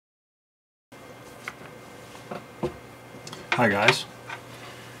Hi guys.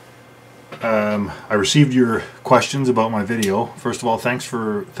 I received your questions about my video. First of all, thanks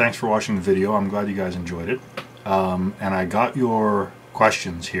for watching the video. I'm glad you guys enjoyed it. And I got your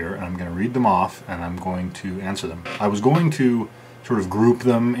questions here, and I'm going to read them off, and I'm going to answer them. I was going to sort of group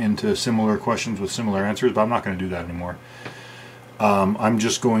them into similar questions with similar answers, but I'm not going to do that anymore. I'm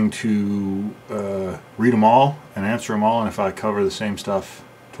just going to read them all and answer them all, and if I cover the same stuff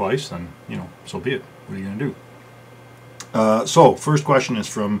twice, then, you know, so be it. What are you going to do? So, first question is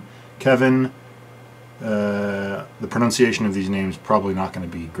from Kevin. The pronunciation of these names probably not going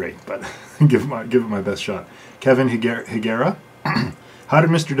to be great, but give it my best shot. Kevin Higuera. How did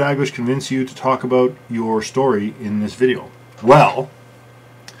Mr. Daglish convince you to talk about your story in this video? Well,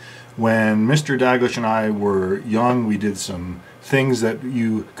 when Mr. Daglish and I were young, we did some things that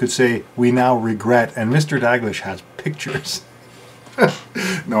you could say we now regret, and Mr. Daglish has pictures.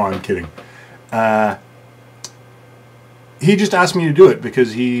 No, I'm kidding. He just asked me to do it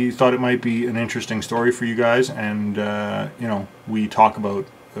because he thought it might be an interesting story for you guys, and you know, we talk about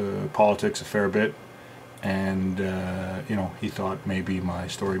politics a fair bit, and you know, he thought maybe my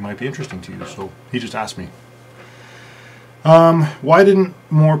story might be interesting to you, so he just asked me. Why didn't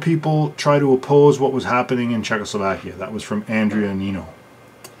more people try to oppose what was happening in Czechoslovakia? That was from Andrea Nino.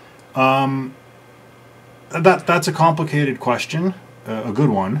 That's a complicated question, a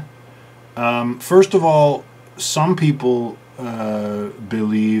good one. First of all, some people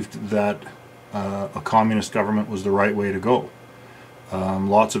believed that a communist government was the right way to go.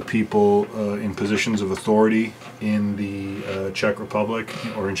 Lots of people in positions of authority in the Czech Republic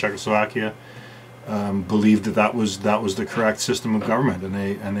or in Czechoslovakia believed that was the correct system of government,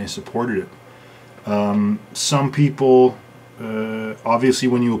 and they supported it. Some people, obviously,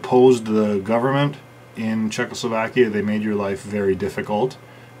 when you opposed the government in Czechoslovakia, they made your life very difficult.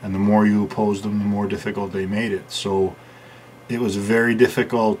 And the more you opposed them, the more difficult they made it. So it was a very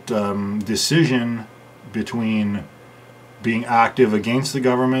difficult decision between being active against the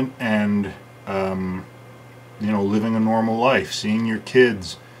government and you know, living a normal life, seeing your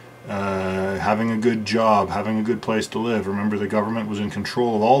kids, having a good job, having a good place to live. Remember, the government was in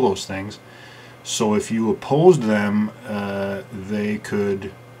control of all those things. So if you opposed them, they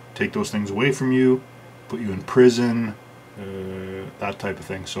could take those things away from you, put you in prison, that type of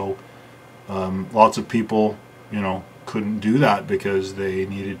thing. So lots of people, you know, couldn't do that because they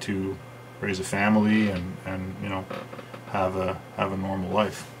needed to raise a family and you know, have a normal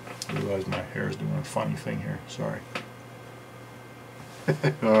life. I realize my hair is doing a funny thing here. Sorry.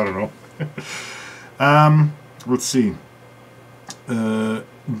 I don't know. Let's see.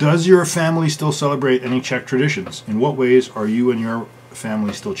 Does your family still celebrate any Czech traditions? In what ways are you and your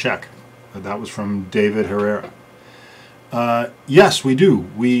family still Czech? That was from David Herrera. Yes, we do.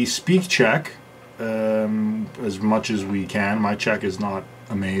 We speak Czech as much as we can. My Czech is not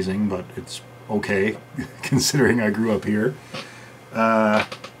amazing, but it's okay considering I grew up here.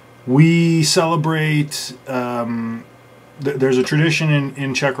 We celebrate, there's a tradition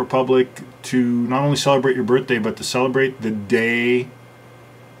in Czech Republic to not only celebrate your birthday, but to celebrate the day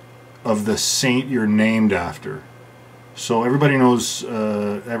of the saint you're named after. So everybody knows,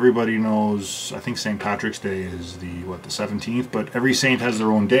 I think St. Patrick's Day is the 17th, but every saint has their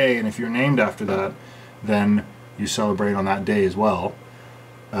own day, and if you're named after that, then you celebrate on that day as well,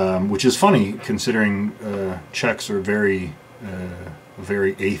 which is funny considering Czechs are very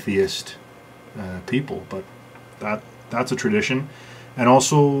atheist people, but that's a tradition. And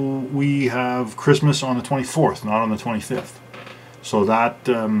also we have Christmas on the 24th, not on the 25th. So that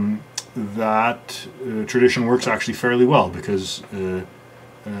tradition works actually fairly well because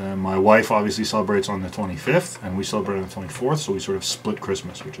my wife obviously celebrates on the 25th and we celebrate on the 24th, so we sort of split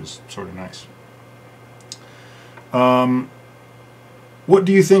Christmas, which is sort of nice. What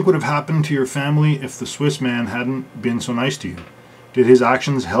do you think would have happened to your family if the Swiss man hadn't been so nice to you? Did his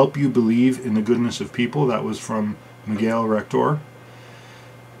actions help you believe in the goodness of people? That was from Miguel Rector.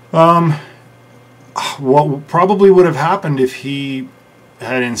 What probably would have happened if he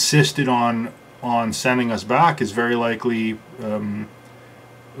had insisted on sending us back is very likely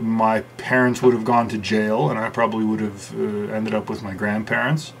my parents would have gone to jail, and I probably would have ended up with my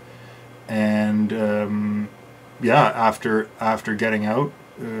grandparents. And yeah, after getting out,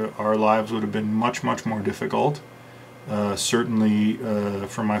 our lives would have been much more difficult. Certainly,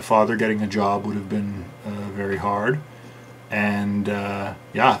 for my father, getting a job would have been very hard, and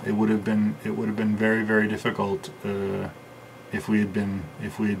yeah, it would have been very difficult if we had been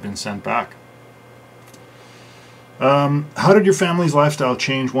sent back. How did your family's lifestyle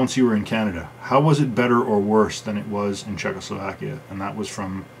change once you were in Canada? How was it better or worse than it was in Czechoslovakia? And that was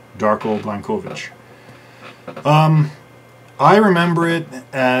from Darko Blankovic. I remember it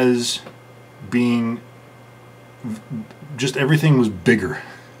as being just everything was bigger.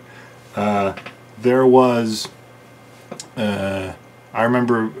 There was, I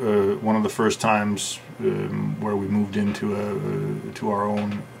remember one of the first times where we moved into to our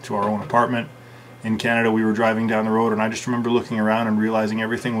own apartment in Canada. We were driving down the road, and I just remember looking around and realizing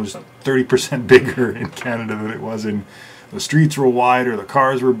everything was 30% bigger in Canada than it was in. The streets were wider, the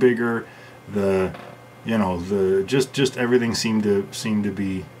cars were bigger, just everything seemed to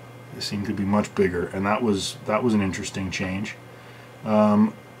be much bigger, and that was an interesting change.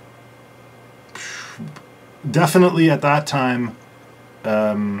 Definitely at that time,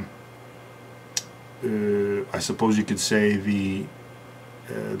 I suppose you could say the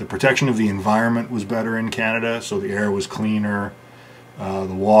protection of the environment was better in Canada, so the air was cleaner,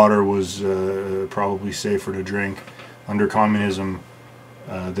 the water was probably safer to drink. Under communism,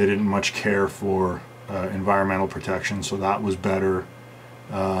 they didn't much care for environmental protection, so that was better.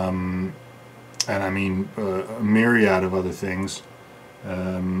 And I mean, a myriad of other things.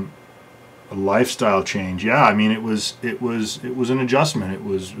 A lifestyle change, yeah. I mean, it was an adjustment. It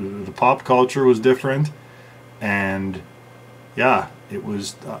was the pop culture was different, and yeah, it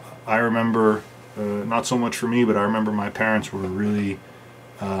was. I remember, not so much for me, but I remember my parents were really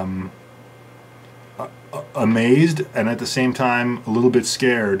amazed, and at the same time a little bit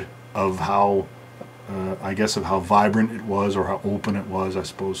scared of how, I guess, of how vibrant it was, or how open it was. I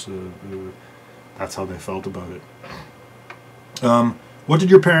suppose that's how they felt about it. What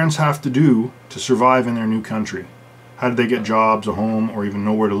did your parents have to do to survive in their new country? How did they get jobs, a home, or even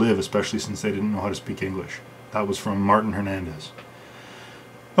know where to live, especially since they didn't know how to speak English? That was from Martin Hernandez.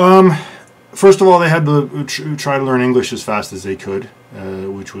 First of all, they had to try to learn English as fast as they could,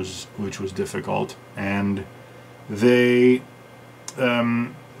 which was difficult. And they,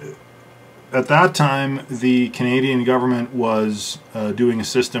 at that time, the Canadian government was doing a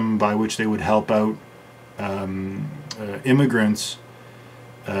system by which they would help out immigrants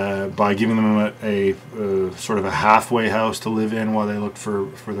by giving them a sort of a halfway house to live in while they looked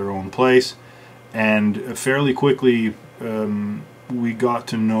for their own place. And fairly quickly, we got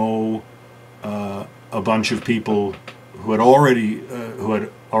to know a bunch of people who had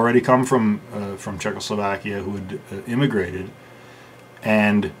already come from Czechoslovakia, who had immigrated,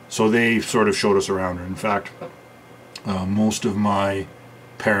 and so they sort of showed us around. In fact, most of my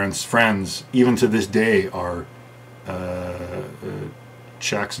parents' friends, even to this day, are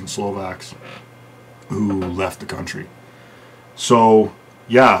Czechs and Slovaks who left the country. So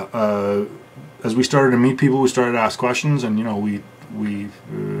yeah, as we started to meet people, we started to ask questions, and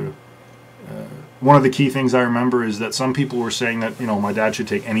one of the key things I remember is that some people were saying that my dad should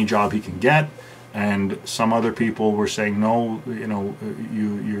take any job he can get, and some other people were saying no,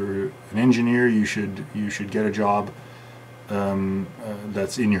 you're an engineer, you should get a job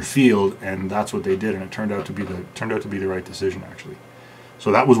that's in your field, and that's what they did, and it turned out to be the right decision, actually.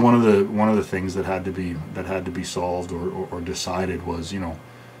 So that was one of the things that had to be solved or decided was,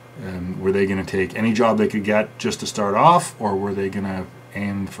 were they going to take any job they could get just to start off, or were they going to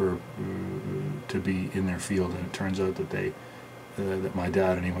aim for to be in their field? And it turns out that that my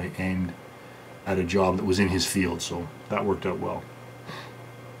dad anyway aimed at a job that was in his field, so that worked out well.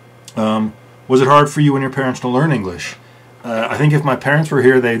 Was it hard for you and your parents to learn English? I think if my parents were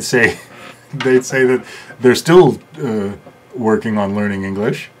here, they'd say that they're still working on learning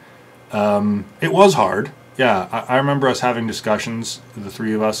English. It was hard. Yeah, I remember us having discussions, the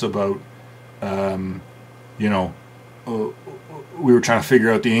three of us, about we were trying to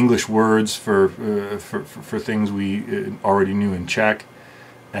figure out the English words for things we already knew in Czech,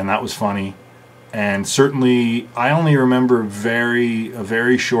 and that was funny. And certainly, I only remember a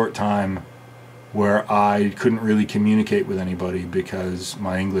very short time where I couldn't really communicate with anybody because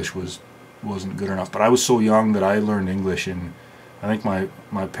my English wasn't good enough. But I was so young that I learned English in, I think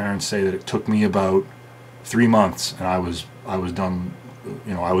my parents say that it took me about 3 months, and I was done.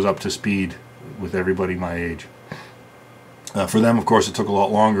 I was up to speed with everybody my age. For them, of course, it took a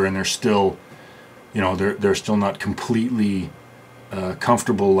lot longer, and they're still, they're still not completely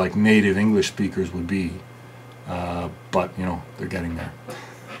comfortable like native English speakers would be, but they're getting there.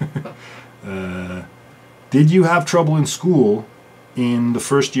 Did you have trouble in school in the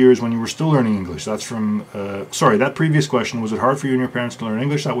first years when you were still learning English? That's from, sorry, that previous question, was it hard for you and your parents to learn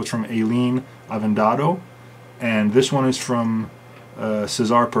English? That was from Aileen Avendado. And this one is from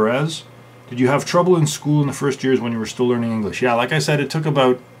Cesar Perez. Did you have trouble in school in the first years when you were still learning English? Yeah, like I said, it took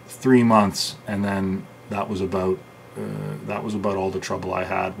about 3 months, and then that was about all the trouble I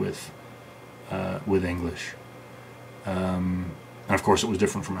had with English. And of course, it was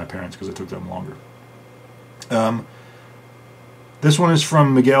different for my parents because it took them longer. This one is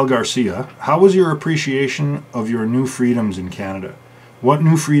from Miguel Garcia. How was your appreciation of your new freedoms in Canada? What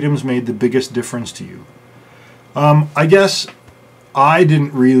new freedoms made the biggest difference to you? I guess I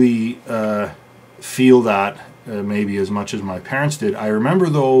didn't really feel that maybe as much as my parents did. I remember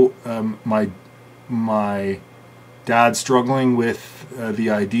though my dad struggling with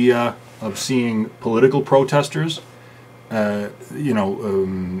the idea of seeing political protesters.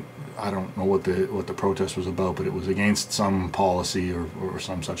 I don't know what the protest was about, but it was against some policy or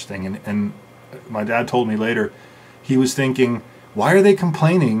some such thing. And my dad told me later, he was thinking, why are they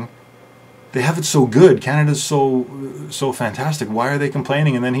complaining? They have it so good. Canada's so fantastic. Why are they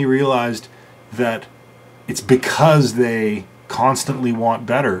complaining? And then he realized that it's because they constantly want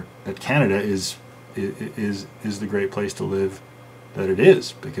better that Canada is the great place to live that it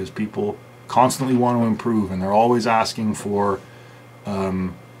is, because people constantly want to improve and they're always asking for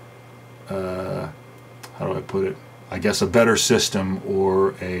how do I put it? I guess a better system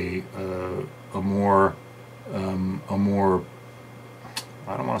or a more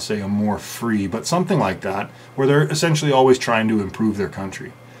I don't want to say a more free, but something like that, where they're essentially always trying to improve their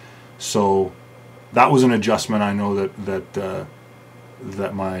country. So that was an adjustment I know that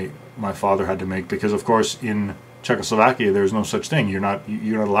my father had to make, because of course in Czechoslovakia there's no such thing. You're not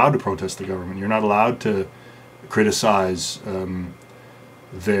allowed to protest the government. You're not allowed to criticize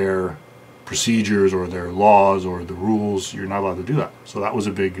their procedures or their laws or the rules. You're not allowed to do that. So that was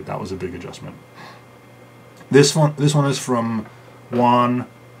a big adjustment. This one is from Juan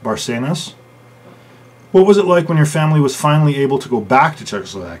Barcenas. What was it like when your family was finally able to go back to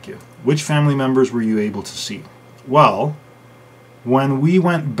Czechoslovakia? Which family members were you able to see? Well, when we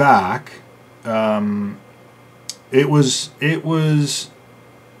went back, it was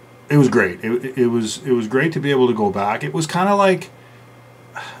great. It was great to be able to go back. It was kind of like,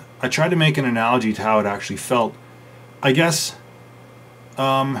 I tried to make an analogy to how it actually felt. I guess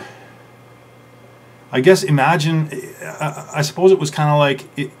imagine, I suppose it was kind of like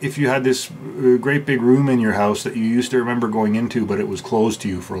if you had this great big room in your house that you used to remember going into, but it was closed to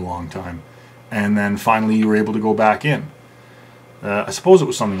you for a long time, and then finally you were able to go back in. I suppose it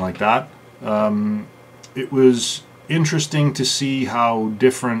was something like that. It was interesting to see how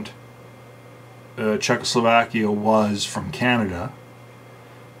different Czechoslovakia was from Canada.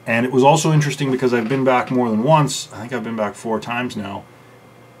 And it was also interesting because I've been back more than once. I think I've been back 4 times now.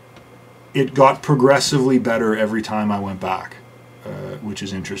 It got progressively better every time I went back, which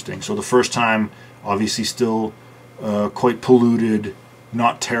is interesting. So the first time, obviously still quite polluted,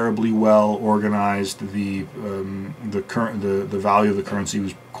 not terribly well organized. The value of the currency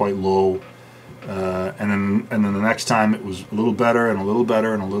was quite low. And then the next time it was a little better and a little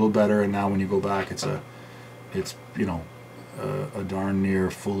better and a little better, and now when you go back, it's a darn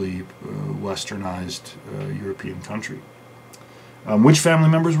near fully westernized European country. Which family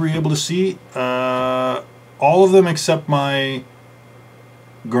members were you able to see? All of them except my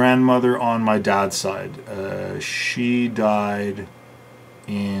grandmother on my dad's side. She died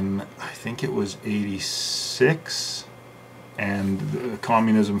in, I think it was 86, and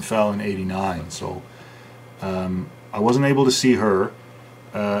communism fell in 89, so I wasn't able to see her.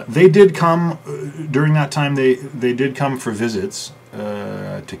 They did come during that time. They did come for visits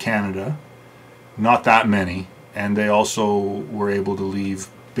to Canada, not that many, and they also were able to leave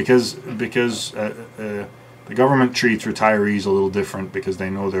because the government treats retirees a little different, because they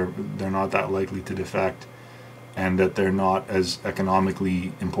know they're not that likely to defect, and that they're not as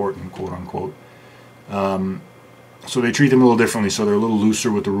economically important, quote unquote. So they treat them a little differently, so they're a little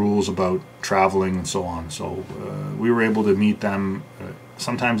looser with the rules about traveling and so on. So we were able to meet them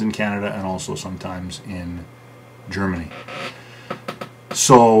sometimes in Canada and also sometimes in Germany.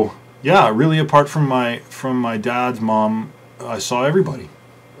 So yeah, really apart from my dad's mom, I saw everybody,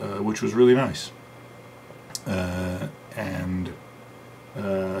 which was really nice. And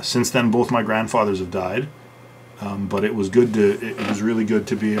since then, both my grandfathers have died. But it was good it was really good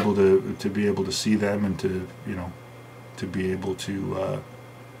to be able to see them and to be able to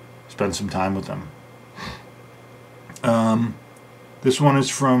spend some time with them. This one is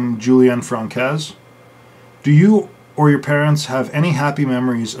from Julienne Franquez. Do you or your parents have any happy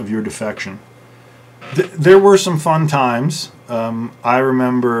memories of your defection? There were some fun times. I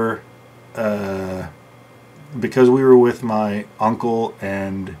remember because we were with my uncle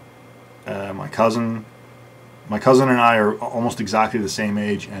and my cousin. My cousin and I are almost exactly the same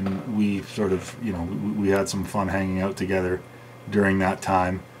age, and we sort of, we had some fun hanging out together during that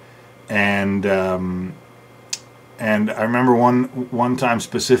time. And I remember one time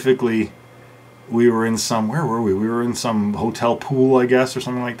specifically, we were in some, where were we? We were in some hotel pool, I guess, or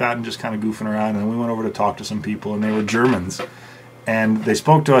something like that, and just kind of goofing around. And we went over to talk to some people, and they were Germans. and they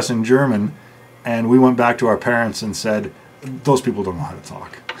spoke to us in German, and we went back to our parents and said, those people don't know how to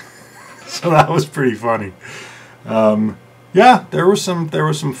talk. So that was pretty funny. Yeah, there were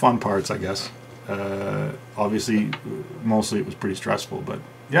some fun parts, I guess. Obviously, mostly it was pretty stressful, but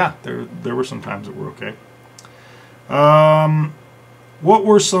yeah, there were some times that were okay. What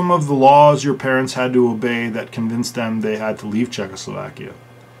were some of the laws your parents had to obey that convinced them they had to leave Czechoslovakia?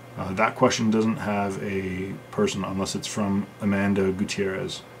 That question doesn't have a person unless it's from Amanda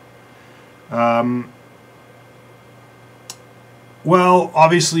Gutierrez. Well,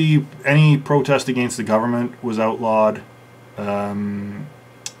 obviously, any protest against the government was outlawed.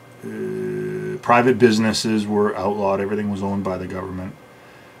 Private businesses were outlawed. Everything was owned by the government.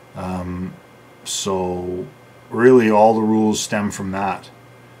 So really all the rules stem from that.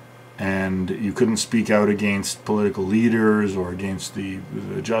 And you couldn't speak out against political leaders or against the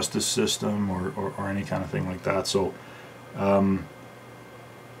justice system or any kind of thing like that. So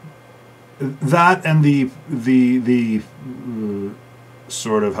that and the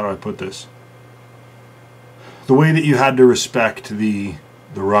sort of, how do I put this? The way that you had to respect the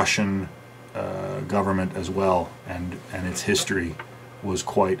Russian government as well and its history was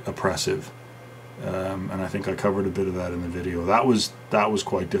quite oppressive. And I think I covered a bit of that in the video. That was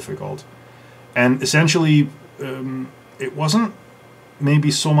quite difficult. And essentially, it wasn't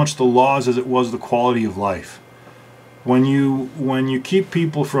maybe so much the laws as it was the quality of life. When you keep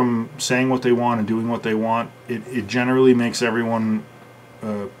people from saying what they want and doing what they want, it generally makes everyone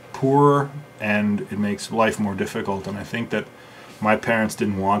poorer, and it makes life more difficult. And I think that my parents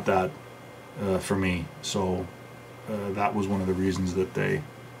didn't want that for me. So that was one of the reasons that they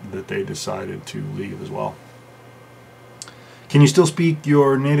decided to leave as well. Can you still speak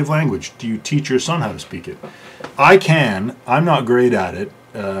your native language? Do you teach your son how to speak it? I can. I'm not great at it.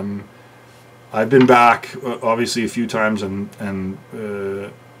 I've been back obviously a few times, and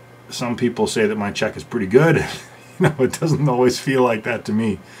some people say that my Czech is pretty good. It doesn't always feel like that to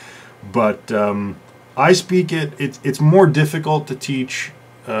me. But I speak it. It's more difficult to teach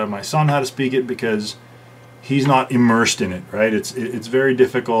my son how to speak it because he's not immersed in it, right? It's very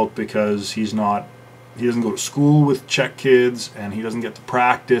difficult because he doesn't go to school with Czech kids, and he doesn't get to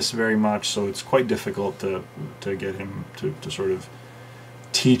practice very much, so it's quite difficult to get him to sort of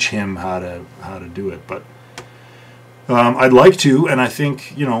teach him how to do it. But I'd like to, and I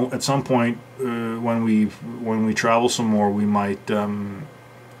think at some point when we travel some more, we might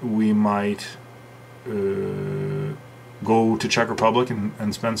go to Czech Republic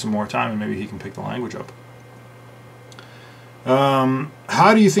and spend some more time, and maybe he can pick the language up.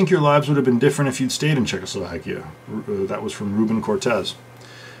 How do you think your lives would have been different if you'd stayed in Czechoslovakia? That was from Ruben Cortez.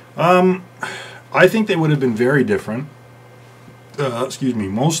 I think they would have been very different. Excuse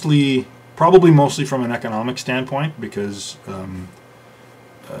me. Probably mostly from an economic standpoint, because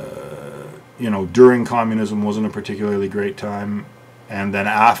during communism wasn't a particularly great time, and then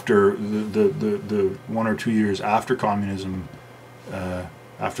after the 1 or 2 years after communism,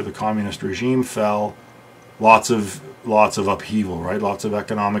 after the communist regime fell, lots of upheaval, right? Lots of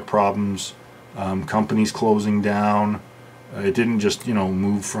economic problems, companies closing down. It didn't just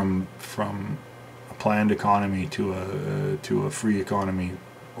move from a planned economy to a free economy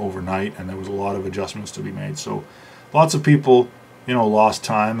overnight, and there was a lot of adjustments to be made. So lots of people lost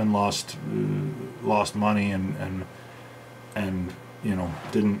time and lost money and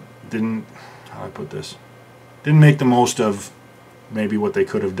didn't how do I put this? Didn't make the most of maybe what they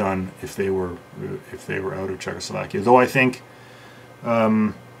could have done if they were out of Czechoslovakia. Though I think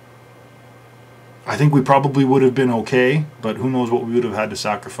we probably would have been okay, but who knows what we would have had to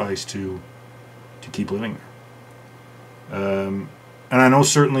sacrifice to keep living there. And I know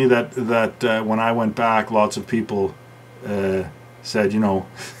certainly that when I went back, lots of people said,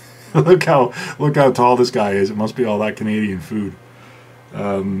 look how tall this guy is. It must be all that Canadian food.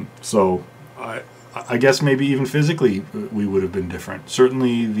 So I guess maybe even physically we would have been different.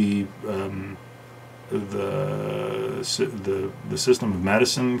 Certainly the system of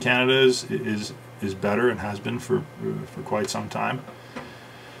medicine in Canada is better and has been for quite some time.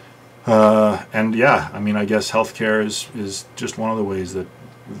 And yeah, I mean, I guess healthcare is just one of the ways that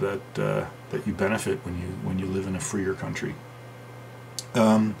you benefit when you live in a freer country.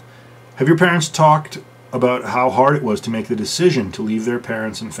 Have your parents talked about how hard it was to make the decision to leave their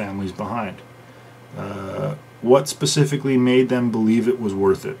parents and families behind? What specifically made them believe it was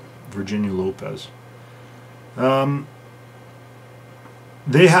worth it? Virginia Lopez.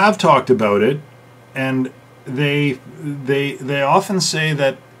 They have talked about it, and they often say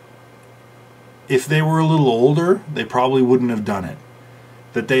that if they were a little older, they probably wouldn't have done it.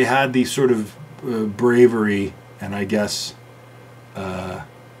 That they had these sort of bravery and I guess I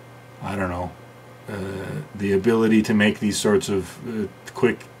don't know, the ability to make these sorts of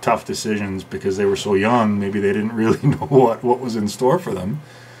quick, tough decisions because they were so young. Maybe they didn't really know what was in store for them.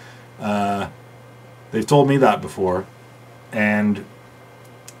 They've told me that before, and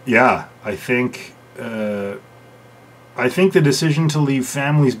yeah, I think the decision to leave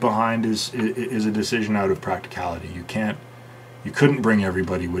families behind is a decision out of practicality. You couldn't bring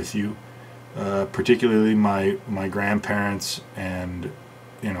everybody with you, particularly my grandparents and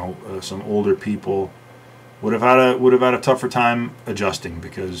some older people would have had a tougher time adjusting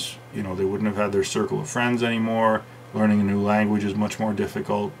because they wouldn't have had their circle of friends anymore. Learning a new language is much more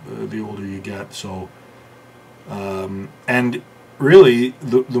difficult the older you get. So, and really,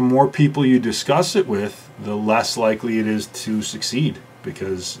 the more people you discuss it with, the less likely it is to succeed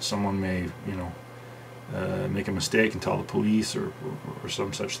because someone may make a mistake and tell the police or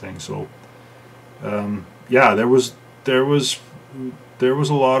some such thing. So, yeah, there was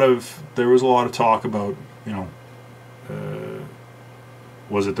a lot of talk about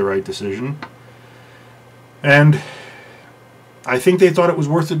was it the right decision, and I think they thought it was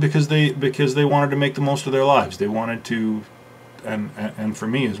worth it because they wanted to make the most of their lives. They wanted to, and for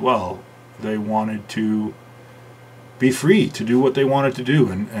me as well, they wanted to be free to do what they wanted to do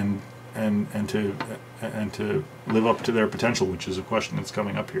and to live up to their potential, which is a question that's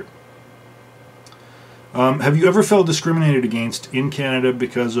coming up here. Have you ever felt discriminated against in Canada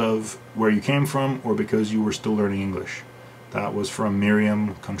because of where you came from or because you were still learning English? That was from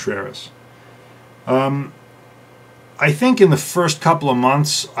Miriam Contreras. I think in the first couple of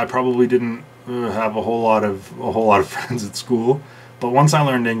months, I probably didn't have a whole lot of friends at school, but once I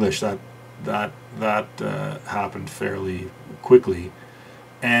learned English, that happened fairly quickly.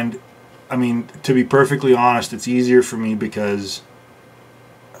 And I mean, to be perfectly honest, it's easier for me because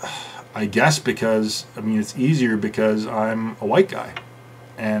it's easier because I'm a white guy,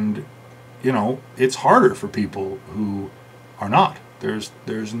 and it's harder for people who are not. There's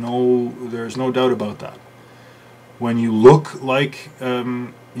no doubt about that. When you look like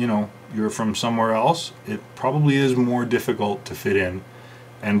you're from somewhere else, it probably is more difficult to fit in,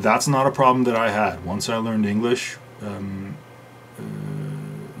 and that's not a problem that I had. Once I learned English,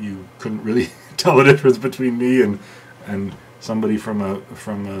 you couldn't really tell the difference between me and somebody from a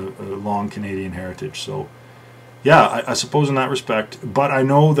long Canadian heritage. So yeah, I suppose in that respect. But I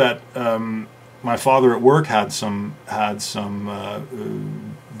know that my father at work had some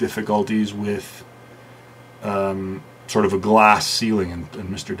difficulties with sort of a glass ceiling, and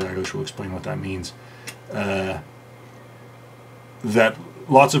Mr. Daglish will explain what that means. That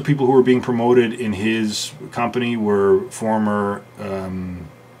lots of people who were being promoted in his company were former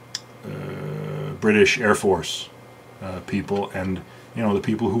British Air Force people, and the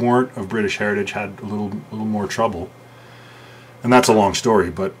people who weren't of British heritage had a little more trouble. And that's a long story,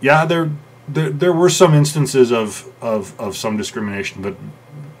 but yeah, there were some instances of some discrimination,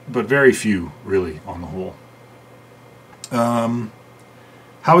 but very few really on the whole.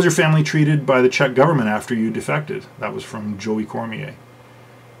 How was your family treated by the Czech government after you defected? That was from Joey Cormier.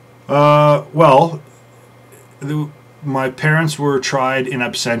 Well, my parents were tried in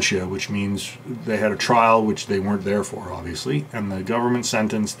absentia, which means they had a trial which they weren't there for, obviously, and the government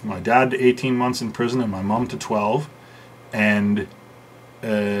sentenced my dad to 18 months in prison and my mom to 12, and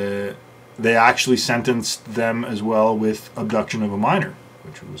they actually sentenced them as well with abduction of a minor,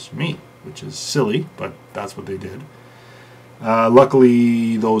 which was me, which is silly, but that's what they did.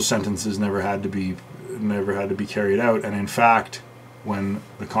 Luckily, those sentences never had to be carried out, and in fact, when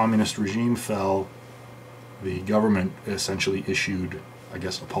the communist regime fell, the government essentially issued, I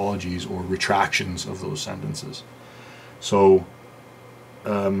guess, apologies or retractions of those sentences. So,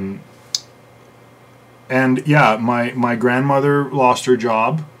 and yeah, my grandmother lost her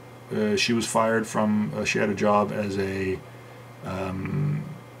job. She was fired from. She had a job as a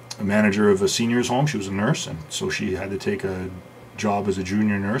manager of a seniors home. She was a nurse, and so she had to take a job as a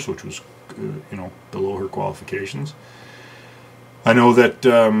junior nurse, which was below her qualifications. I know that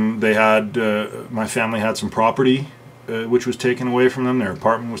they had my family had some property which was taken away from them. Their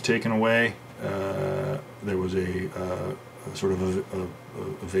apartment was taken away. There was a sort of a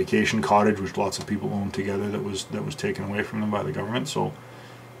vacation cottage which lots of people owned together that was taken away from them by the government. So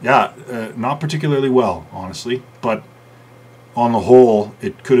yeah, not particularly well, honestly, but on the whole,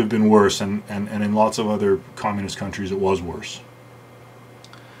 it could have been worse, and in lots of other communist countries it was worse.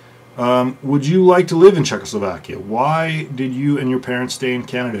 Would you like to live in Czechoslovakia? Why did you and your parents stay in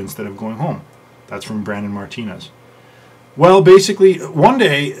Canada instead of going home? That's from Brandon Martinez. Well, basically, one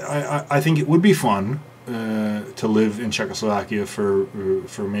day I think it would be fun to live in Czechoslovakia for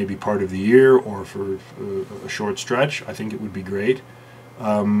maybe part of the year or for a short stretch, I think it would be great.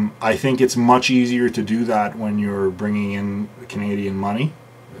 I think it's much easier to do that when you're bringing in Canadian money,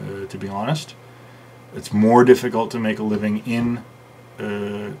 to be honest. It's more difficult to make a living in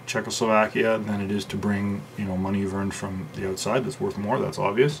Czechoslovakia than it is to bring, money you've earned from the outside that's worth more. That's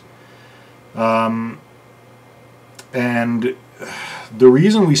obvious. And the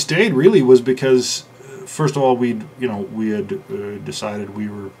reason we stayed really was because, first of all, we had decided we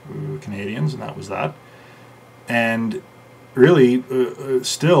were Canadians, and that was that. And really,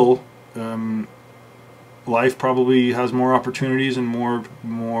 still, life probably has more opportunities and more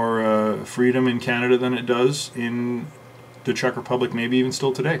freedom in Canada than it does in the Czech Republic, maybe even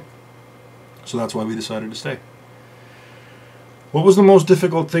still today. So that's why we decided to stay. What was the most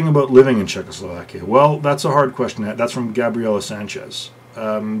difficult thing about living in Czechoslovakia? Well, that's a hard question. That's from Gabriela Sanchez.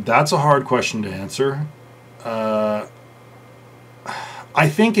 That's a hard question to answer. I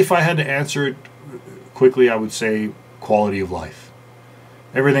think if I had to answer it quickly, I would say quality of life.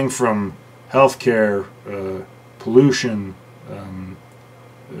 Everything from healthcare, pollution,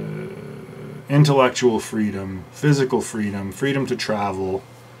 intellectual freedom, physical freedom, freedom to travel.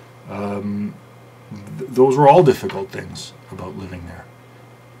 Those were all difficult things about living there.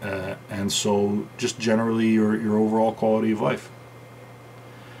 And so just generally your overall quality of life.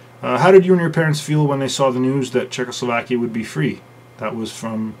 How did you and your parents feel when they saw the news that Czechoslovakia would be free? That was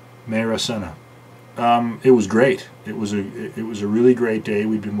from Meira Sena. It was great. It was a really great day.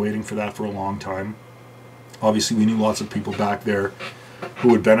 We'd been waiting for that for a long time. Obviously, we knew lots of people back there who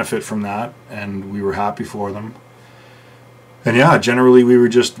would benefit from that, and we were happy for them. And yeah, generally we were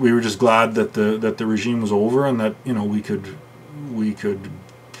just glad that the regime was over, and that we could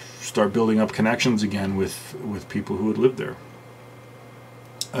start building up connections again with people who had lived there.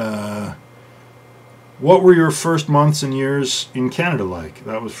 What were your first months and years in Canada like?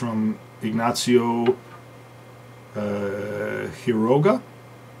 That was from Ignacio Hiroga.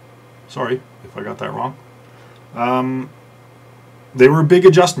 Sorry if I got that wrong. They were a big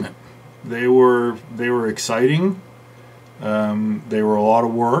adjustment. They were exciting. They were a lot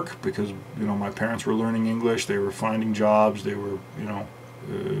of work because my parents were learning English. They were finding jobs. They were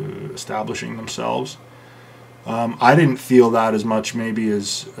establishing themselves. I didn't feel that as much maybe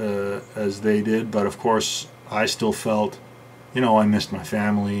as they did, but of course I still felt, I missed my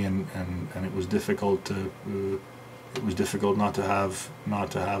family, and it was difficult not to have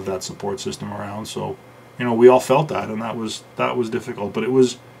that support system around. So we all felt that, and that was difficult. But it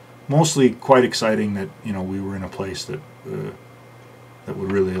was mostly quite exciting that we were in a place that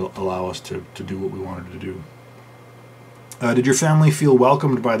would really allow us to do what we wanted to do. Did your family feel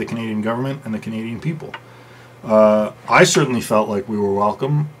welcomed by the Canadian government and the Canadian people? I certainly felt like we were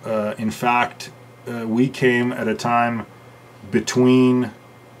welcome. In fact, we came at a time between,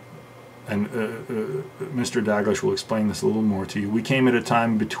 and Mr. Daglish will explain this a little more to you. We came at a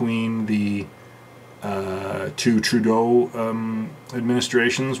time between the two Trudeau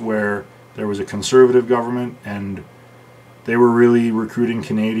administrations, where there was a conservative government, and they were really recruiting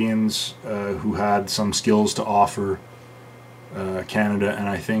Canadians who had some skills to offer Canada, and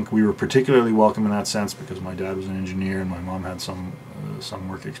I think we were particularly welcome in that sense because my dad was an engineer and my mom had some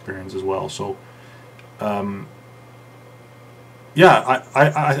work experience as well. So, yeah,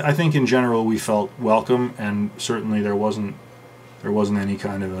 I think in general we felt welcome, and certainly there wasn't any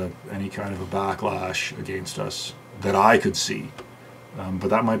kind of a backlash against us that I could see. But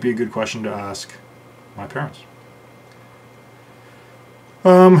that might be a good question to ask my parents.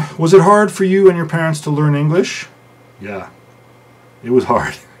 Was it hard for you and your parents to learn English? Yeah. It was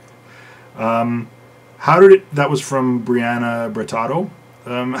hard. That was from Brianna Bretato.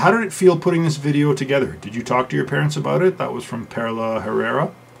 How did it feel putting this video together? Did you talk to your parents about it? That was from Perla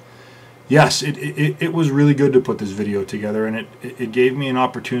Herrera. Yes, it was really good to put this video together, and it gave me an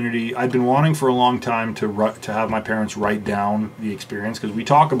opportunity. I'd been wanting for a long time to have my parents write down the experience, because we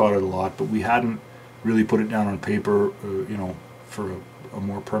talk about it a lot, but we hadn't really put it down on paper, for a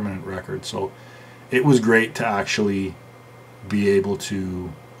more permanent record. So it was great to actually be able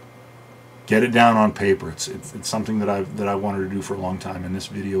to get it down on paper. It's something that I wanted to do for a long time, and this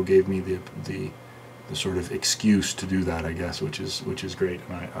video gave me the sort of excuse to do that, I guess, which is great,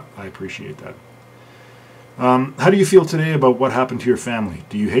 and I appreciate that. How do you feel today about what happened to your family?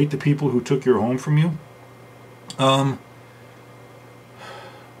 Do you hate the people who took your home from you? The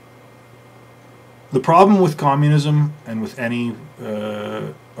problem with communism and with any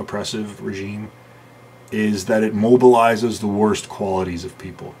oppressive regime is that it mobilizes the worst qualities of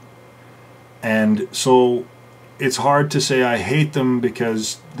people. And so it's hard to say I hate them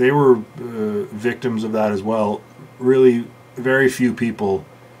because they were victims of that as well. Really, very few people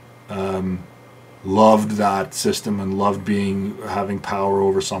loved that system and loved having power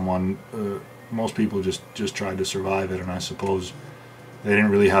over someone. Most people just tried to survive it, and I suppose they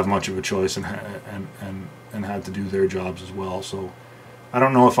didn't really have much of a choice and had to do their jobs as well. So I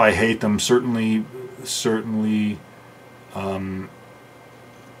don't know if I hate them. Certainly.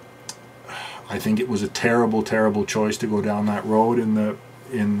 I think it was a terrible, terrible choice to go down that road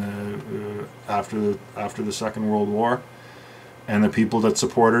after the Second World War, and the people that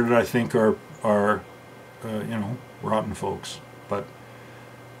supported it, I think, are rotten folks. But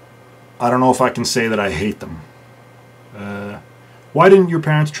I don't know if I can say that I hate them. Why didn't your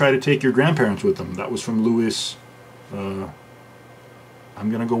parents try to take your grandparents with them? That was from Louis. I'm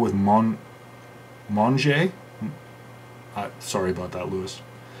gonna go with Monge. Sorry about that, Louis.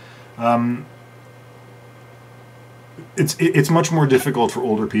 It's much more difficult for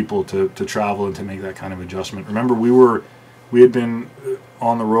older people to travel and to make that kind of adjustment. Remember, we had been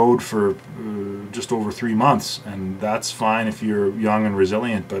on the road for just over 3 months, and that's fine if you're young and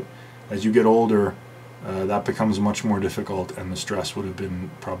resilient, but as you get older, that becomes much more difficult, and the stress would have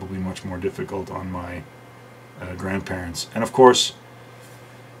been probably much more difficult on my grandparents. And of course,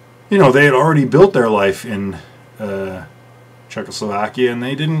 they had already built their life in Czechoslovakia, and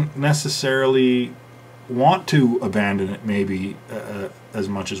they didn't necessarily want to abandon it maybe as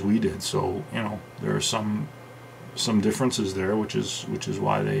much as we did. So there are some differences there, which is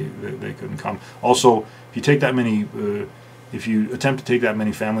why they couldn't come. Also, if you take that many, if you attempt to take that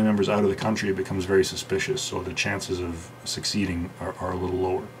many family members out of the country, it becomes very suspicious. So the chances of succeeding are a little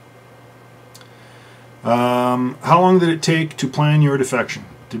lower. How long did it take to plan your defection?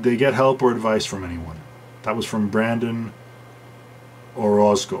 Did they get help or advice from anyone? That was from Brandon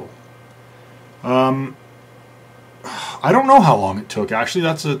Orozco. I don't know how long it took. Actually,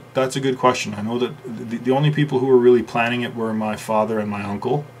 that's a good question. I know that the only people who were really planning it were my father and my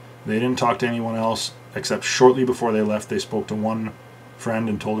uncle. They didn't talk to anyone else, except shortly before they left, they spoke to one friend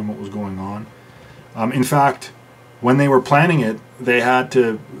and told him what was going on. In fact, when they were planning it, they had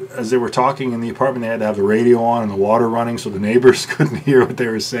to, as they were talking in the apartment, they had to have the radio on and the water running so the neighbors couldn't hear what they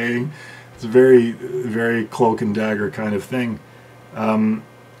were saying. It's a very, very cloak and dagger kind of thing.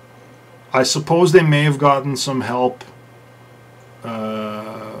 I suppose they may have gotten some help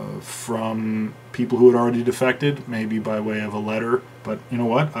from people who had already defected, maybe by way of a letter. But you know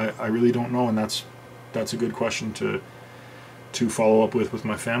what? I really don't know, and that's a good question to follow up with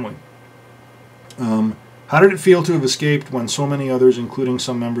my family. How did it feel to have escaped when so many others, including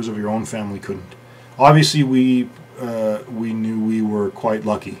some members of your own family, couldn't? Obviously, we knew we were quite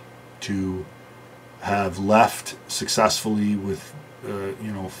lucky to have left successfully with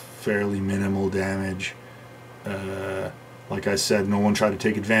fairly minimal damage. Like I said, no one tried to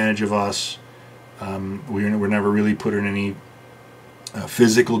take advantage of us. We were never really put in any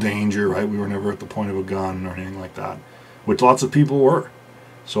physical danger, right? We were never at the point of a gun or anything like that, which lots of people were.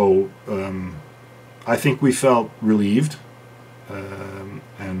 So I think we felt relieved,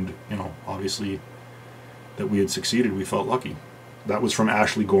 and obviously that we had succeeded. We felt lucky. That was from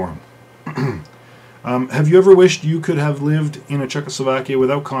Ashley Gorham. Have you ever wished you could have lived in a Czechoslovakia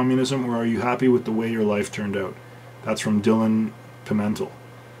without communism, or are you happy with the way your life turned out? That's from Dylan Pimentel.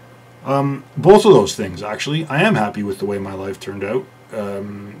 Both of those things, actually. I am happy with the way my life turned out,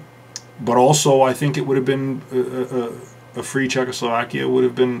 but also I think it would have been a free Czechoslovakia would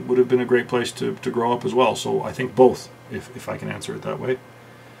have been a great place to grow up as well. So I think both, if I can answer it that way.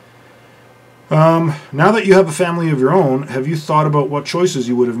 Now that you have a family of your own, have you thought about what choices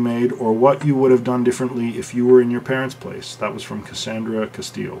you would have made or what you would have done differently if you were in your parents' place? That was from Cassandra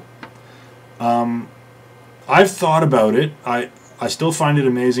Castillo. I've thought about it. I still find it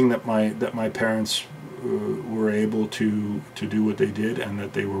amazing that my parents were able to do what they did and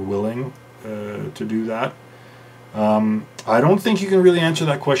that they were willing to do that. I don't think you can really answer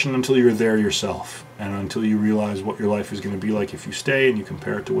that question until you're there yourself and until you realize what your life is going to be like if you stay and you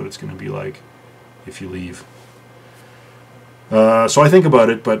compare it to what it's going to be like if you leave. So I think about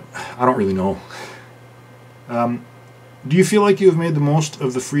it, but I don't really know. Do you feel like you have made the most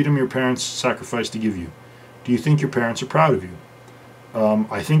of the freedom your parents sacrificed to give you? Do you think your parents are proud of you?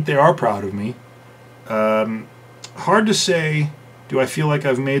 I think they are proud of me. Hard to say, do I feel like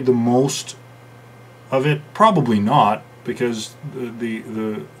I've made the most of it? Probably not, because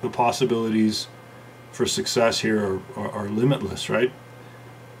the possibilities for success here are limitless, right?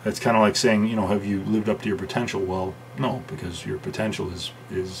 It's kind of like saying, have you lived up to your potential? Well, no, because your potential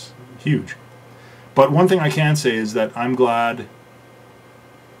is huge. But one thing I can say is that I'm glad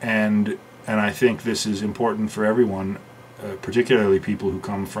and and I think this is important for everyone, particularly people who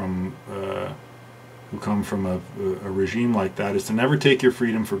come from a regime like that, is to never take your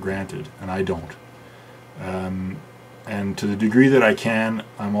freedom for granted, and I don't. And to the degree that I can,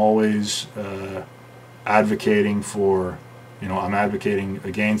 I'm always advocating for, I'm advocating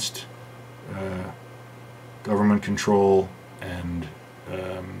against government control and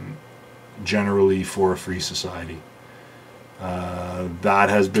generally for a free society. That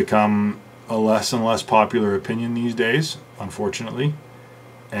has become a less and less popular opinion these days, unfortunately,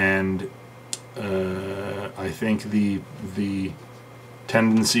 and I think the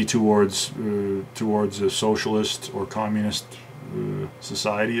tendency towards a socialist or communist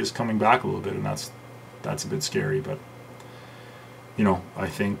society is coming back a little bit, and that's a bit scary. But I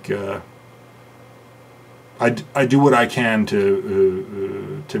think I do what I can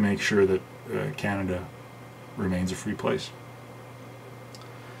to make sure that Canada remains a free place.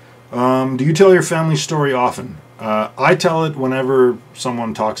 Do you tell your family story often? I tell it whenever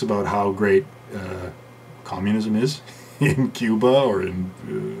someone talks about how great communism is in Cuba or in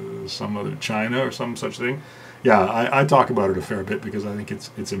some other China or some such thing. Yeah, I talk about it a fair bit because I think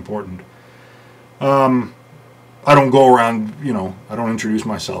it's important. I don't go around, I don't introduce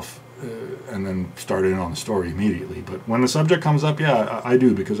myself and then start in on the story immediately. But when the subject comes up, yeah, I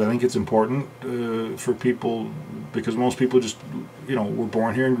do, because I think it's important for people, because most people just, were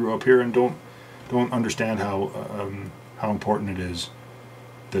born here and grew up here and don't understand how important it is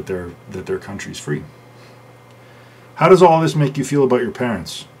that their country's free. How does all this make you feel about your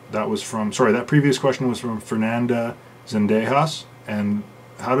parents? That was from, that previous question was from Fernanda Zendejas. And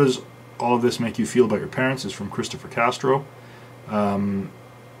how does all of this make you feel about your parents is from Christopher Castro. I'm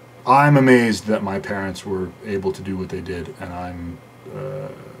amazed that my parents were able to do what they did, and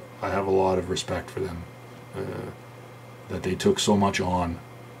I have a lot of respect for them, that they took so much on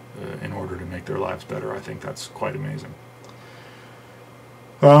in order to make their lives better. I think that's quite amazing.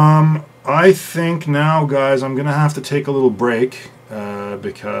 I think now, guys, I'm going to have to take a little break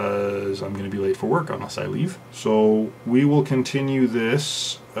because I'm going to be late for work unless I leave. So we will continue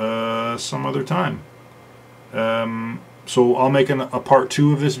this some other time. So I'll make a part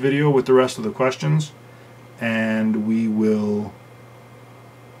 2 of this video with the rest of the questions, and we will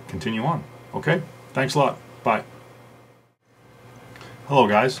continue on. Okay? Thanks a lot. Bye. Hello,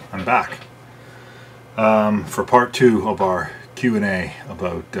 guys. I'm back for part 2 of our Q&A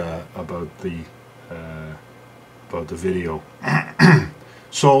about the video.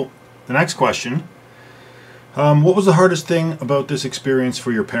 So the next question: what was the hardest thing about this experience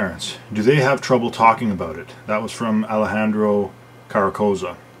for your parents? Do they have trouble talking about it? That was from Alejandro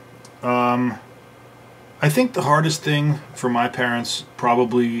Caracoza. I think the hardest thing for my parents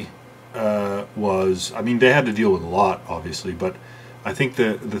probably was, they had to deal with a lot, obviously, but I think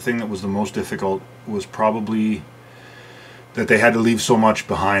the thing that was the most difficult was probably that they had to leave so much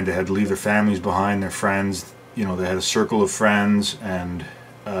behind. They had to leave their families behind, their friends. They had a circle of friends, and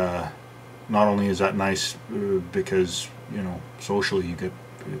not only is that nice because, socially you get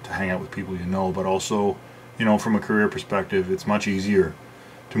to hang out with people but also, from a career perspective, it's much easier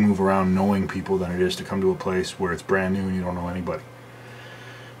to move around knowing people than it is to come to a place where it's brand new and you don't know anybody.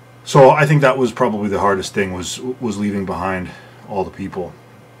 So I think that was probably the hardest thing, was leaving behind all the people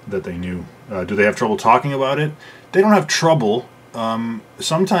that they knew. Do they have trouble talking about it? They don't have trouble.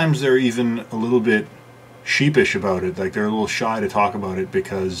 Sometimes they're even a little bit sheepish about it. Like, they're a little shy to talk about it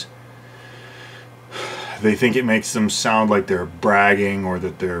because they think it makes them sound like they're bragging, or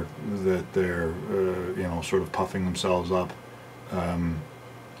that they're sort of puffing themselves up,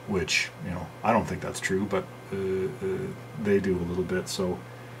 which I don't think that's true, but they do a little bit. So,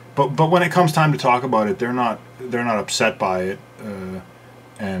 but when it comes time to talk about it, they're not upset by it,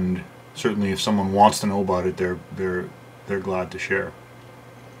 and certainly if someone wants to know about it, they're glad to share.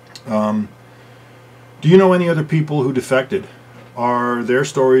 Do you know any other people who defected? Are their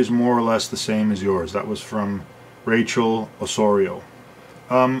stories more or less the same as yours? That was from Rachel Osorio.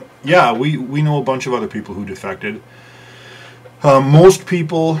 Yeah, we know a bunch of other people who defected. Most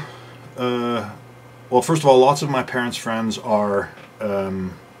people, well, first of all, lots of my parents' friends are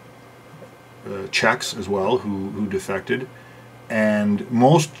Czechs as well who defected, and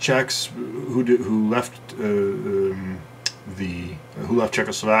most Czechs who left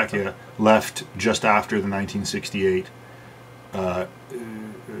Czechoslovakia left just after the 1968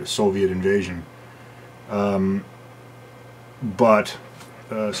 Soviet invasion.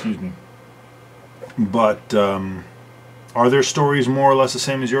 Excuse me. But are their stories more or less the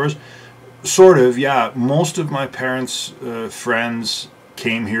same as yours? Sort of, yeah. Most of my parents' friends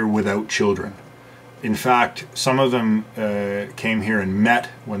came here without children. In fact, some of them came here and met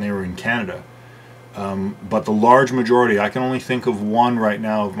when they were in Canada. But the large majority, I can only think of one right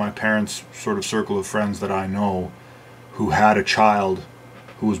now of my parents' sort of circle of friends that I know who had a child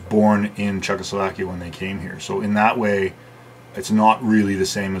who was born in Czechoslovakia when they came here. So in that way, it's not really the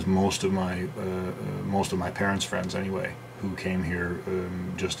same as most of my parents' friends anyway, who came here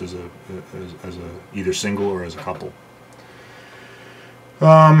just as a either single or as a couple.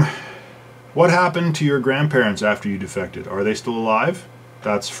 What happened to your grandparents after you defected? Are they still alive?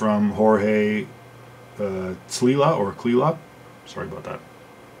 That's from Jorge Tlila or Klila. Sorry about that.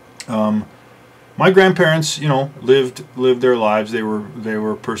 My grandparents, you know, lived their lives. They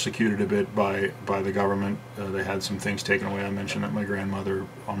were persecuted a bit by the government. They had some things taken away. I mentioned that my grandmother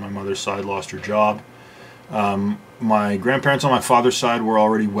on my mother's side lost her job. My grandparents on my father's side were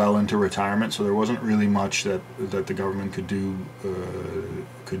already well into retirement, so there wasn't really much that the government could do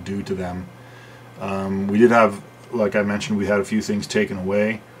to them. We did have, like I mentioned, we had a few things taken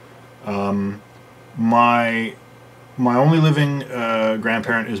away. My only living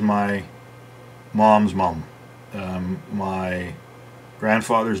grandparent is my mom's mom. My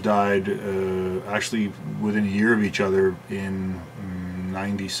grandfathers died actually within a year of each other in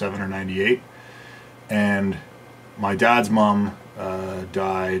 97 or 98, and my dad's mom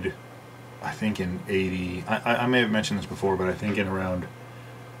died, I think, in 80. I may have mentioned this before, but I think in around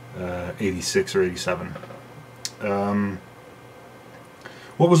 86 or 87.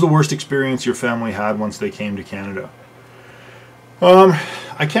 What was the worst experience your family had once they came to Canada?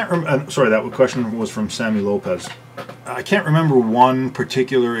 I can't remember. Sorry, that question was from Sammy Lopez. I can't remember one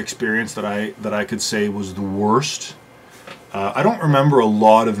particular experience that I could say was the worst. I don't remember a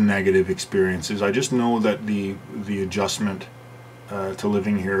lot of negative experiences. I just know that the adjustment to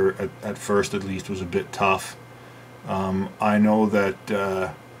living here at first, at least, was a bit tough. I know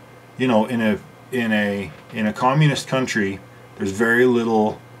that you know, in a communist country, there's very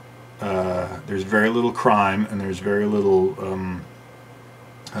little crime, and there's very little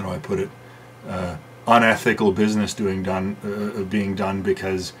how do I put it, unethical business being done,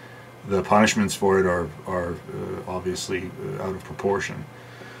 because the punishments for it are obviously out of proportion.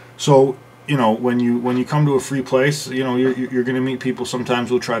 So, you know, when you come to a free place, you know, you're going to meet people sometimes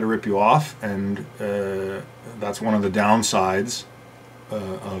who'll try to rip you off, and that's one of the downsides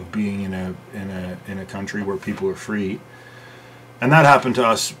of being in a country where people are free. And that happened to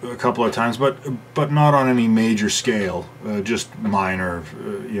us a couple of times, but not on any major scale. Just minor,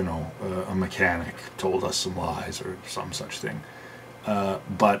 you know, a mechanic told us some lies or some such thing.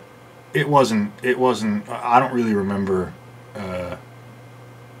 But it wasn't. I don't really remember a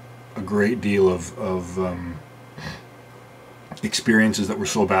great deal of experiences that were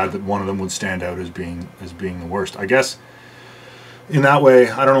so bad that one of them would stand out as being the worst. I guess in that way,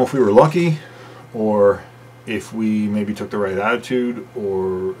 I don't know if we were lucky or if we maybe took the right attitude,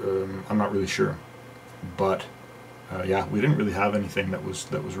 or I'm not really sure. But yeah, we didn't really have anything that was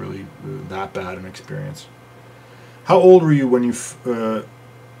really that bad an experience. How old were you when you?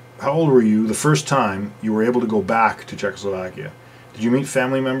 How old were you the first time you were able to go back to Czechoslovakia? Did you meet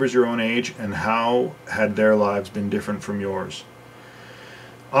family members your own age, and how had their lives been different from yours?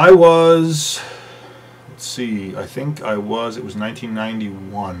 I was. Let's see. I think I was. It was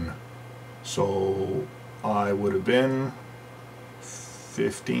 1991. So I would have been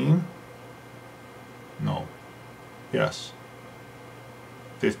 15. No. Yes.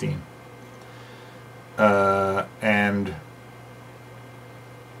 15. And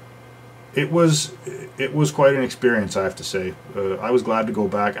it was quite an experience, I have to say. I was glad to go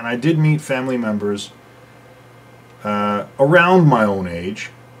back, and I did meet family members around my own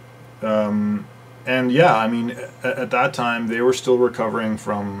age. And yeah, I mean, at that time they were still recovering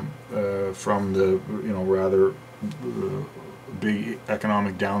from the, you know, rather big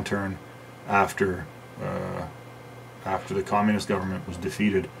economic downturn after the communist government was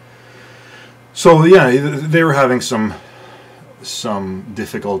defeated. So yeah, they were having some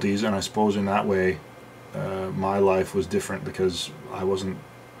difficulties, and I suppose in that way my life was different because I wasn't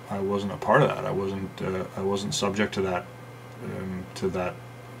a part of that. I wasn't subject to that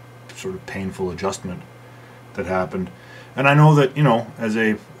sort of painful adjustment that happened. And I know that, you know, as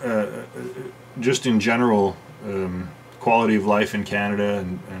a just in general, quality of life in Canada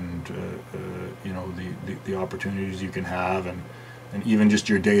and you know, the opportunities you can have, and even just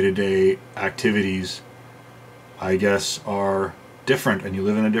your day-to-day activities, I guess, are different, and you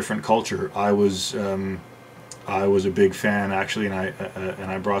live in a different culture. I was a big fan, actually, and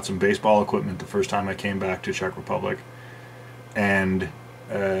I brought some baseball equipment the first time I came back to Czech Republic, and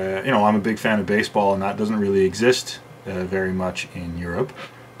you know, I'm a big fan of baseball, and that doesn't really exist very much in Europe.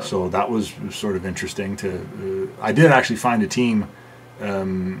 So that was sort of interesting to. I did actually find a team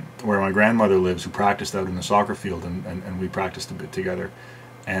where my grandmother lives who practiced out in the soccer field, and we practiced a bit together.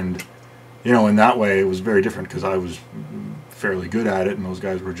 And, you know, in that way it was very different because I was fairly good at it and those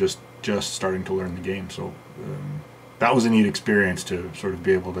guys were just starting to learn the game. So that was a neat experience to sort of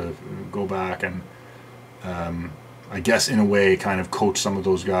be able to go back and, I guess in a way, kind of coach some of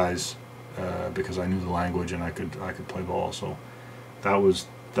those guys because I knew the language and I could play ball. So that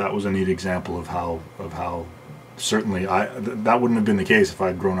was a neat example of how certainly that wouldn't have been the case if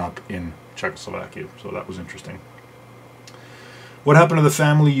I'd grown up in Czechoslovakia. So that was interesting. What happened to the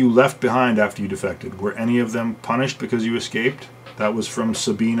family you left behind after you defected? Were any of them punished because you escaped? That was from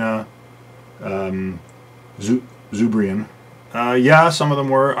Sabina Zubrian. Yeah, some of them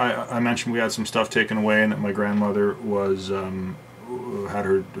were. I mentioned we had some stuff taken away and that my grandmother was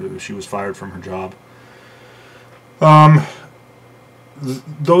she was fired from her job.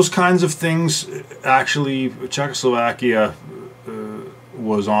 Those kinds of things, actually, Czechoslovakia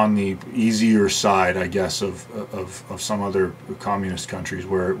was on the easier side, I guess, of some other communist countries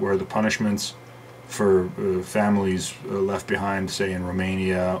where the punishments for families left behind, say in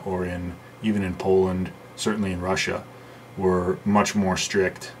Romania or even in Poland, certainly in Russia, were much more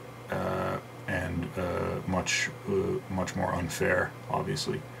strict and much more unfair,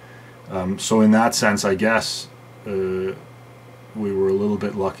 obviously. So in that sense, I guess we were a little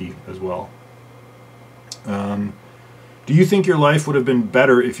bit lucky as well. Do you think your life would have been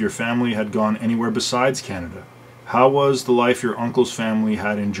better if your family had gone anywhere besides Canada? How was the life your uncle's family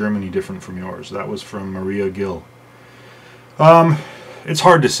had in Germany different from yours? That was from Maria Gill. It's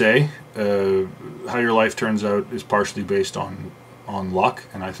hard to say. How your life turns out is partially based on luck,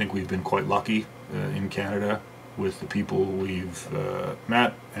 and I think we've been quite lucky in Canada with the people we've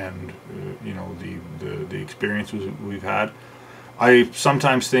met and you know, the experiences we've had. I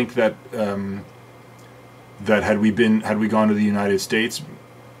sometimes think that that had we gone to the United States,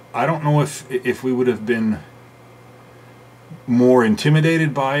 I don't know if we would have been more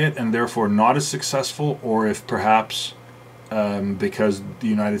intimidated by it and therefore not as successful, or if perhaps because the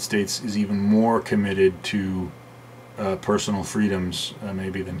United States is even more committed to personal freedoms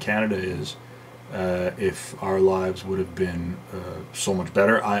maybe than Canada is, if our lives would have been so much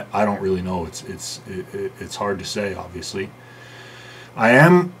better. I don't really know. It's hard to say, obviously. I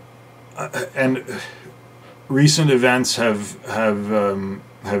am, and recent events have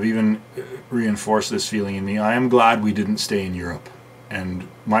even reinforced this feeling in me. I am glad we didn't stay in Europe, and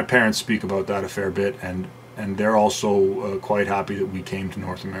my parents speak about that a fair bit, and they're also quite happy that we came to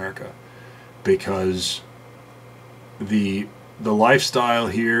North America, because the lifestyle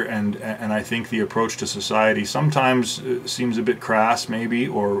here and I think the approach to society sometimes seems a bit crass, maybe,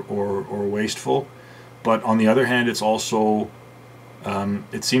 or wasteful, but on the other hand, it's also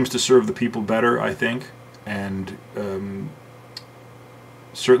it seems to serve the people better, I think, and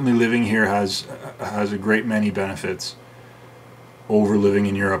certainly living here has a great many benefits over living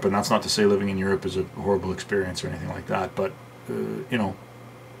in Europe. And that's not to say living in Europe is a horrible experience or anything like that, but you know,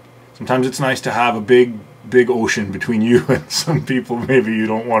 sometimes it's nice to have a big ocean between you and some people maybe you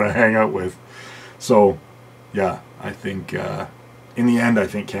don't want to hang out with. So yeah, I think in the end I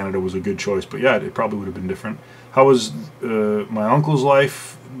think Canada was a good choice, but yeah, it probably would have been different. How was my uncle's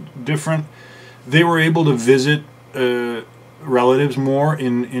life different? They were able to visit relatives more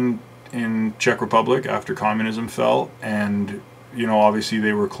in Czech Republic after communism fell, and you know, obviously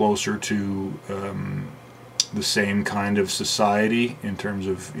they were closer to the same kind of society in terms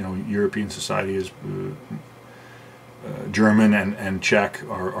of, you know, European society is German and Czech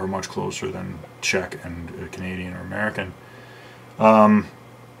are much closer than Czech and Canadian or American.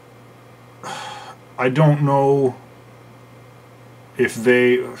 I don't know if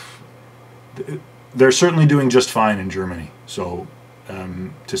they're certainly doing just fine in Germany. So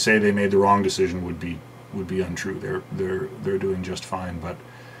to say they made the wrong decision would be untrue. They're doing just fine, but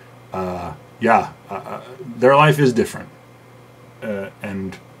yeah, their life is different.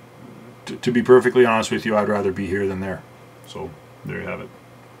 And to be perfectly honest with you, I'd rather be here than there. So there you have it.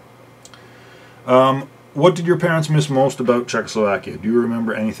 What did your parents miss most about Czechoslovakia? Do you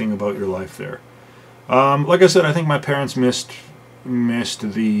remember anything about your life there? Like I said, I think my parents missed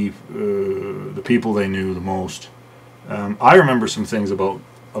the people they knew the most. I remember some things about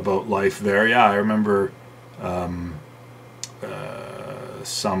life there. Yeah, I remember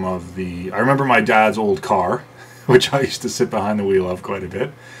I remember my dad's old car, which I used to sit behind the wheel of quite a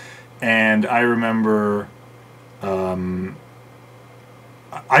bit, and I remember I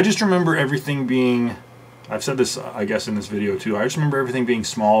just remember everything being, I've said this I guess in this video too, I just remember everything being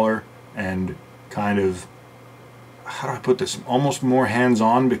smaller and kind of how do I put this? Almost more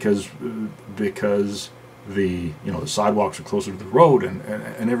hands-on because the the sidewalks are closer to the road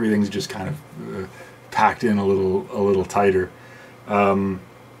and everything's just kind of packed in a little tighter. I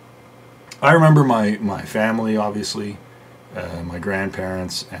remember my family, obviously, my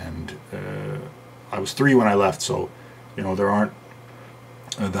grandparents, and I was 3 when I left, so there aren't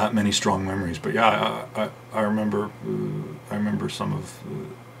that many strong memories. But yeah, I remember some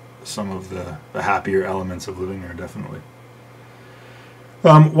of the happier elements of living there, definitely.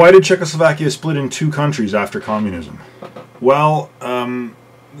 Why did Czechoslovakia split in 2 countries after communism? Well,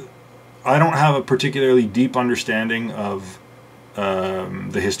 I don't have a particularly deep understanding of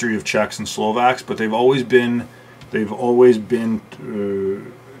the history of Czechs and Slovaks, but they've always been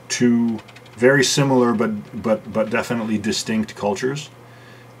 2 very similar but definitely distinct cultures,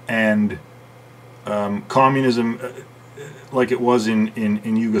 and communism, like it was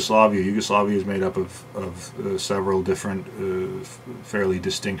in Yugoslavia. Yugoslavia is made up of several different fairly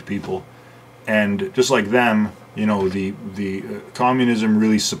distinct people, and just like them, the communism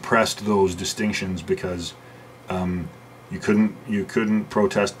really suppressed those distinctions because you couldn't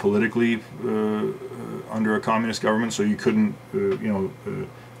protest politically under a communist government, so you couldn't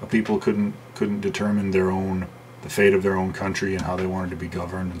people couldn't determine the fate of their own country and how they wanted to be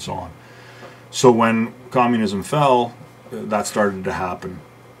governed and so on. So when communism fell, that started to happen,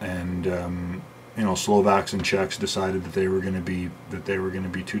 and Slovaks and Czechs decided that they were going to be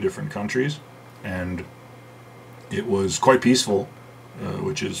 2 different countries, and it was quite peaceful,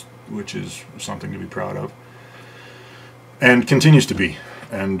 which is something to be proud of, and continues to be.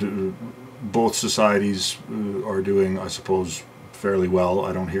 And both societies are doing, I suppose, fairly well.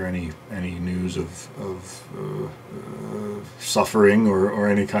 I don't hear any news of suffering or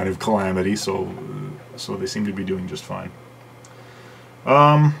any kind of calamity, so they seem to be doing just fine.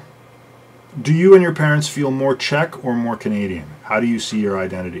 Do you and your parents feel more Czech or more Canadian? How do you see your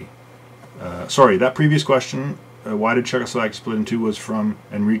identity? Sorry, that previous question, why did Czechoslovakia split in 2, was from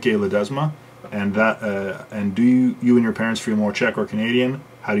Enrique Ledesma, and do you and your parents feel more Czech or Canadian?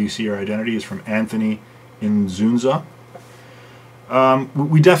 How do you see your identity? Is from Anthony Inzunza.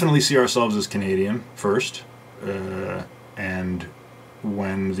 We definitely see ourselves as Canadian first, and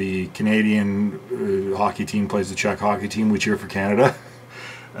when the Canadian hockey team plays the Czech hockey team, we cheer for Canada.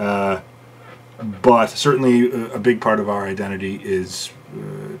 But certainly a big part of our identity is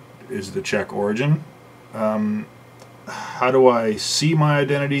the Czech origin. How do I see my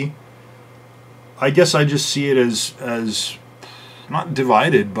identity? I guess I just see it as not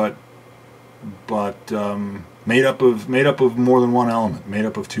divided, but made up of more than one element, made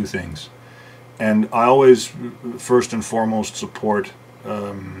up of 2 things. And I always, first and foremost, support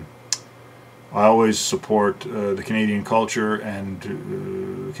the Canadian culture and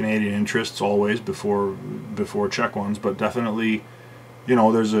Canadian interests always before Czech ones. But definitely,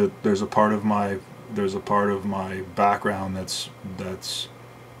 there's a part of my background that's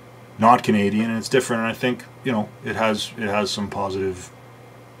not Canadian, and it's different. And I think it has some positive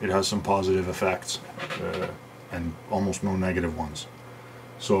effects, and almost no negative ones.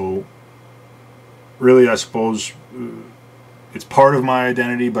 So really, I suppose it's part of my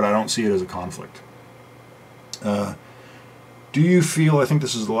identity, but I don't see it as a conflict. Do you feel, I think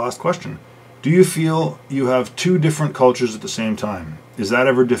this is the last question, do you feel you have 2 different cultures at the same time? Is that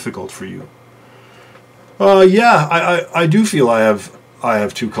ever difficult for you? Yeah, I do feel I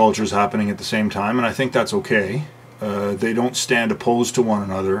have 2 cultures happening at the same time, and I think that's okay. They don't stand opposed to one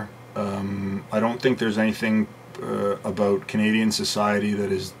another. I don't think there's anything about Canadian society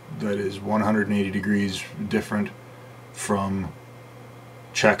that is 180 degrees different from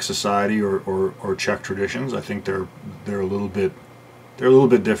Czech society or Czech traditions. I think they're a little bit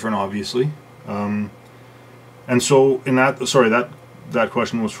different, obviously. And so in that, sorry, that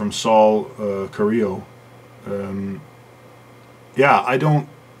question was from Saul Carrillo. Yeah, I don't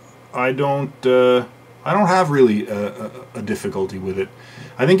have really a difficulty with it.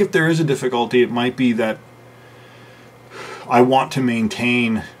 I think if there is a difficulty, it might be that I want to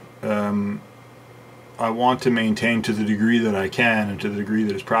maintain to the degree that I can and to the degree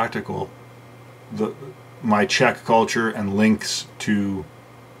that is practical my Czech culture and links to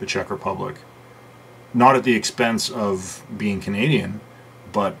the Czech Republic, not at the expense of being Canadian,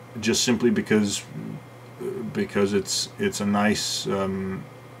 but just simply because it's a nice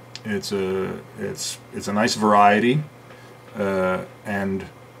it's a nice variety, and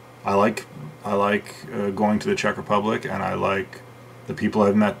I like going to the Czech Republic, and I like the people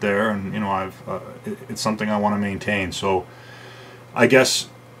I've met there, and it's something I want to maintain. So I guess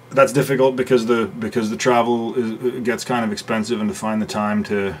that's difficult because the travel it gets kind of expensive, and to find the time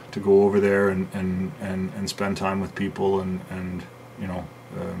to go over there and spend time with people and you know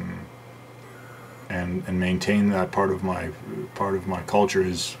and maintain that part of my culture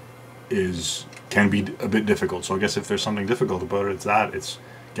can be a bit difficult. So I guess if there's something difficult about it, it's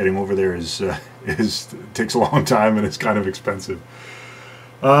getting over there is takes a long time and it's kind of expensive.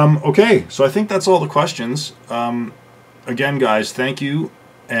 Okay, so I think that's all the questions. Again, guys, thank you.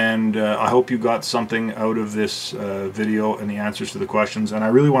 And I hope you got something out of this video and the answers to the questions. And I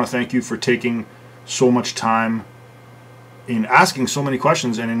really want to thank you for taking so much time in asking so many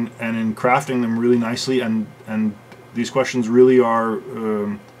questions and in crafting them really nicely. And these questions really are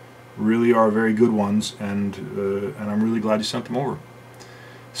very good ones. And I'm really glad you sent them over.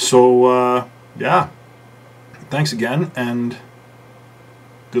 So yeah, thanks again, and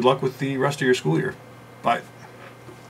good luck with the rest of your school year. Bye.